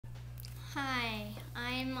Hi,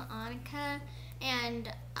 I'm Annika,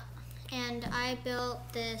 and I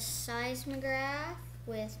built this seismograph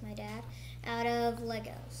with my dad out of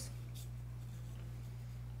Legos.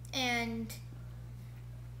 And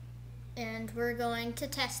we're going to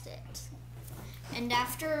test it. And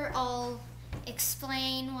after, I'll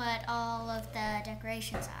explain what all of the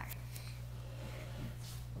decorations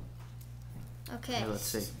are. Okay. Let's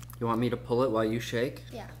see. You want me to pull it while you shake?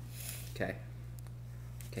 Yeah. Okay.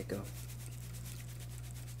 Okay, go.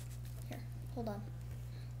 Here, hold on.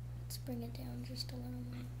 Let's bring it down just a little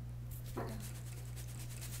more. Here we go.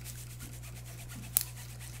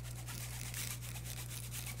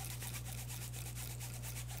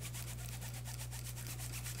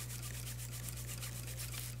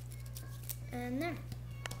 And there.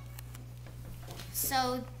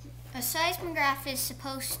 So a seismograph is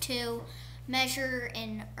supposed to measure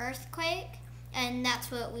an earthquake, and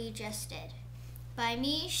that's what we just did. By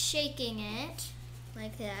me shaking it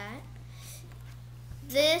like that,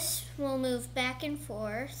 this will move back and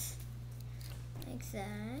forth like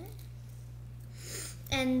that,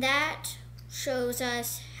 and that shows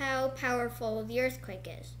us how powerful the earthquake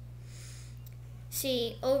is.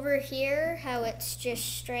 See over here how it's just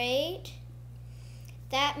straight?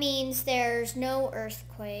 That means there's no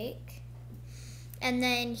earthquake. And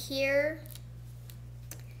then here,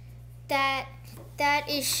 that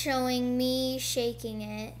is showing me shaking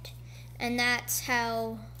it, and that's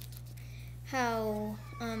how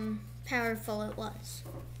powerful it was.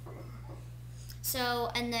 So,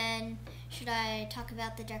 and then should I talk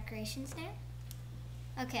about the decorations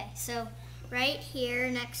now? Okay, so right here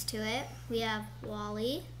next to it we have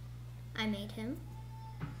Wally. I made him.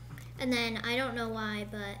 And then I don't know why,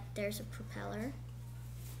 but there's a propeller.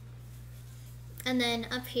 And then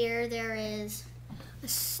up here there is a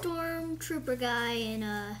stormtrooper guy in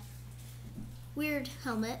a weird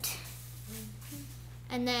helmet.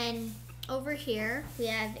 And then over here we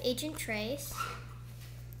have Agent Trace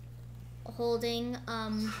holding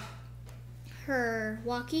her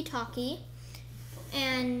walkie-talkie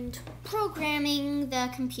and programming the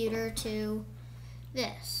computer to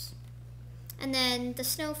this. And then the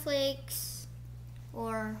snowflakes,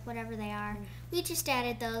 or whatever they are, we just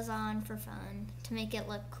added those on for fun to make it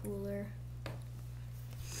look cooler.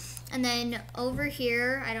 And then over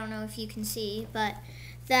here, I don't know if you can see, but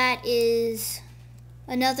that is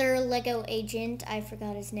another Lego agent. I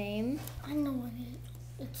forgot his name. I know what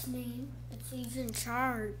its name. It's Agent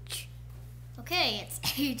Charge. Okay, it's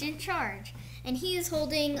Agent Charge. And he is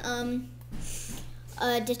holding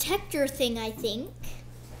a detector thing, I think.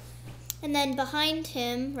 And then behind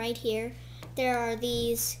him, right here, there are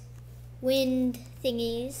these wind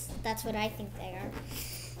thingies, that's what I think they are,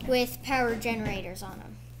 with power generators on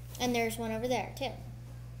them. And there's one over there, too.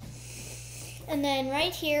 And then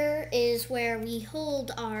right here is where we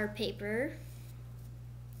hold our paper.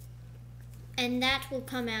 And that will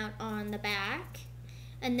come out on the back.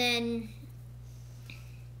 And then,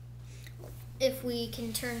 if we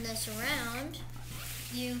can turn this around,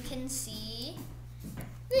 you can see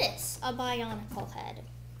this, a bionicle head.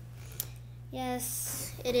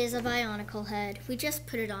 Yes, it is a bionicle head. We just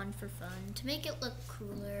put it on for fun to make it look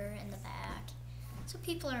cooler in the back, so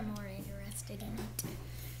people are more interested in it.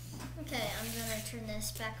 Okay, I'm gonna turn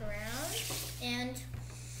this back around, and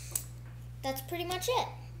that's pretty much it.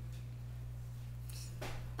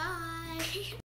 Bye.